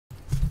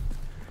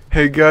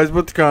Hey guys,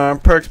 what's going on?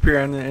 Perks here,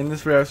 and in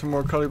this video I have some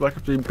more Call of Black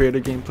Ops 3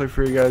 beta gameplay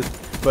for you guys.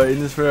 But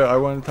in this video I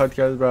want to talk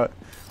to you guys about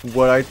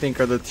what I think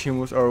are the two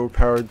most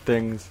overpowered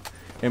things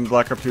in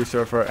Black Ops 3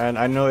 so far. And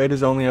I know it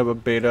is only of a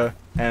beta,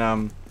 and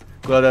I'm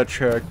glad that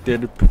Treyarch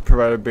did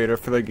provide a beta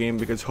for the game,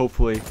 because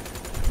hopefully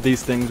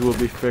these things will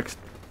be fixed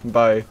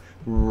by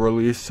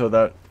release so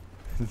that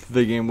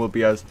the game will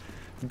be as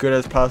good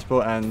as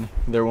possible and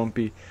there won't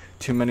be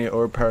too many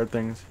overpowered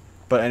things.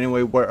 But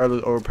anyway, what are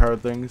those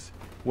overpowered things?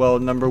 Well,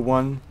 number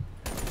one,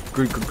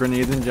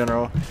 grenades in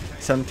general,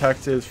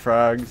 semtaxes,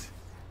 frags.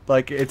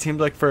 Like, it seems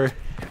like for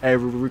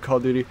every Call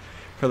of Duty,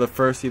 for the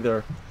first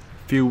either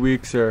few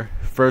weeks or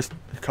first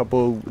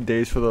couple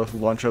days for the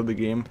launch of the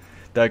game,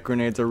 that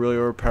grenades are really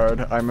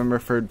overpowered. I remember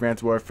for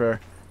Advanced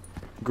Warfare,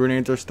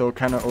 grenades are still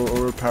kind of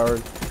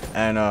overpowered,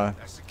 and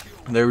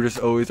they were just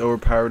always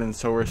overpowered, and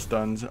so were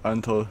stuns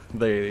until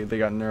they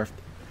got nerfed.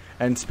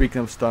 And speaking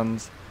of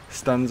stuns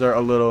are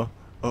a little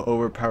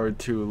overpowered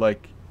too.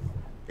 Like,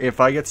 if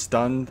I get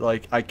stunned,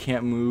 like, I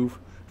can't move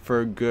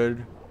for a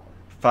good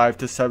 5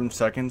 to 7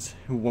 seconds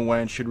when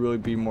it should really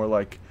be more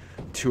like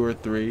 2 or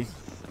 3.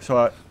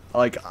 So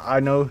I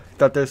know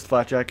that there's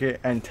flat jacket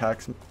and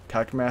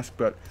tac mask,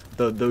 but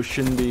those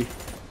shouldn't be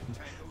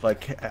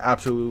like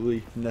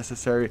absolutely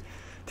necessary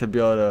to be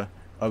able to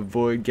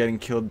avoid getting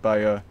killed by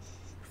a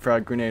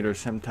frag grenade or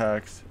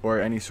semtax or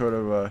any sort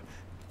of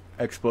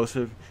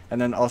explosive.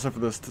 And then also for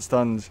the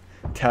stuns,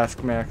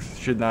 task max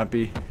should not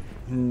be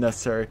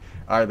necessary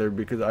either,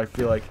 because I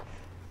feel like,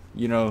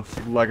 you know,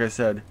 like I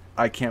said,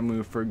 I can't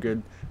move for a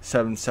good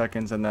 7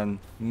 seconds and then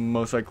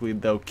most likely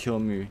they'll kill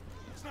me,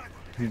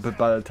 but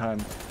by the time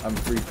I'm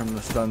free from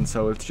the stun.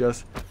 So it's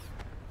just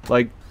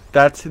like,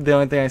 that's the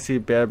only thing I see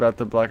bad about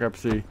the Black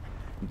Ops 3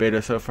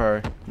 beta so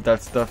far.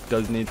 That stuff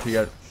does need to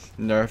get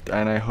nerfed,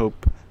 and I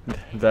hope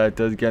that it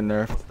does get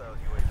nerfed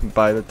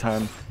by the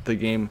time the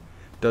game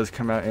does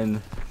come out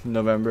in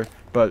November.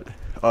 But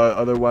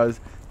otherwise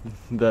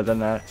than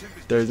that,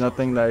 there's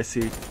nothing that I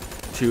see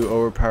too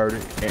overpowered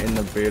in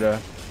the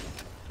beta.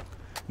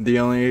 The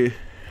only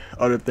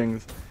other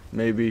things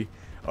maybe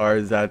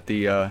are that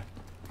the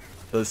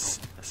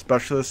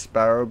specialist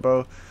sparrow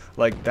bow,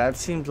 like, that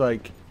seems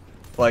like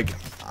I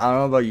don't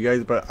know about you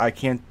guys, but I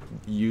can't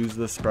use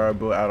the sparrow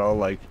bow at all.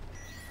 Like,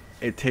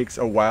 it takes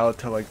a while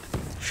to like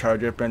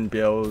charge up and be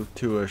able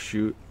to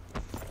shoot,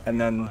 and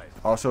then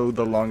also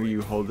the longer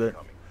you hold it,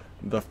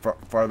 the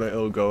farther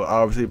it'll go,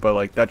 obviously, but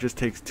like, that just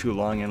takes too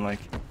long, and like,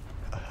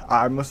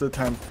 I most of the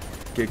time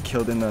get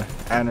killed in the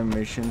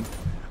animation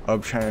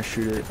of trying to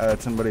shoot it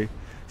at somebody,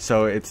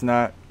 so it's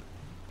not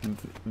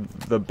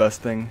the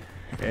best thing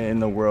in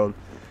the world.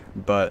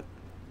 But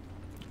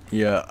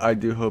yeah, I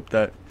do hope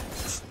that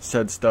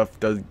said stuff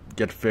does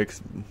get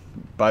fixed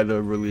by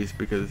the release,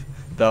 because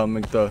that'll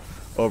make the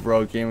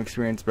overall game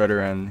experience better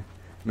and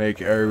make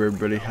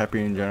everybody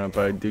happy in general.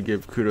 But I do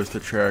give kudos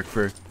to Treyarch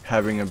for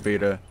having a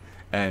beta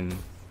and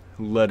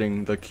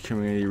letting the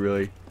community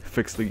really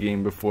fix the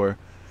game before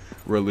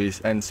release.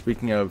 And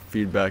speaking of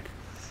feedback,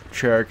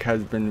 Treyarch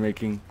has been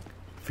making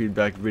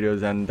feedback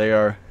videos, and they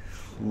are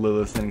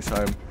listening, so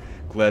I'm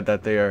glad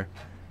that they are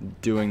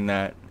doing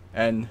that.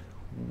 And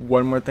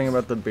one more thing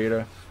about the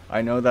beta,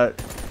 I know that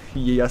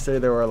yesterday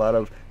there were a lot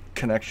of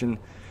connection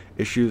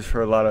issues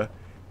for a lot of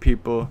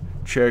people.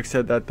 Treyarch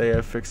said that they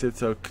have fixed it,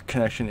 so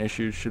connection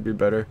issues should be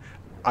better.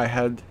 I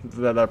had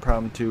that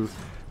problem too.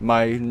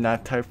 My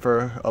NAT type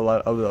for a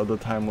lot of the other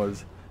time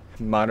was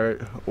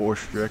moderate or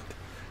strict,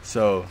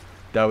 so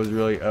that was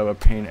really a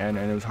pain, and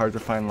it was hard to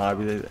find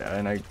lobbies,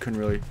 and I couldn't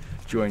really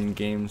join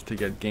games to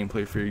get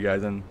gameplay for you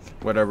guys and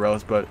whatever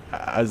else. But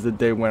as the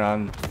day went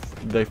on,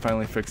 they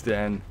finally fixed it,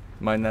 and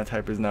my NAT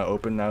type is now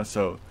open now,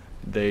 so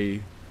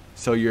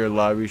your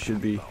lobby should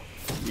be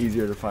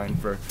easier to find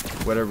for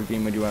whatever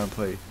game you want to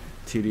play,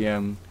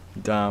 TDM,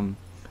 Dom,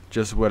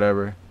 just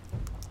whatever.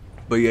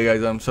 But yeah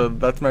guys, so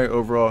that's my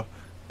overall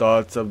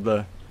thoughts of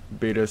the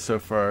beta so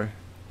far.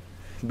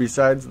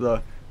 Besides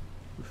the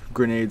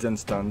grenades and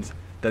stuns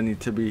that need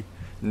to be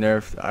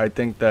nerfed, I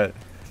think that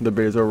the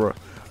betas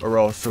are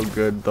all so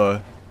good.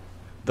 The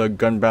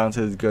gun balance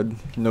is good.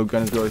 No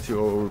gun is really too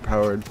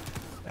overpowered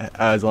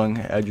as long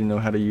as you know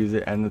how to use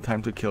it, and the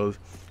time to kill is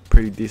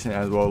pretty decent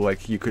as well.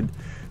 Like, you could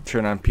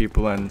turn on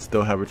people and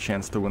still have a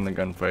chance to win the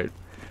gunfight.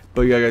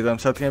 But yeah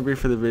guys, so that's gonna be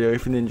for the video.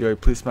 If you did enjoy,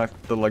 please smack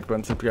the like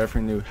button, subscribe if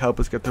you're new, help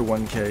us get to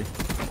 1K.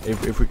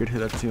 If we could hit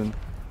that soon,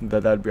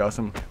 that'd be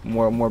awesome.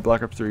 More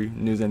Black Ops 3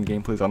 news and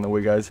gameplays on the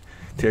way, guys.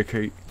 Take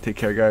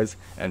care guys,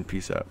 and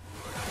peace out.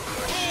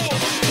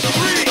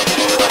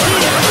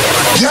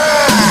 Yeah!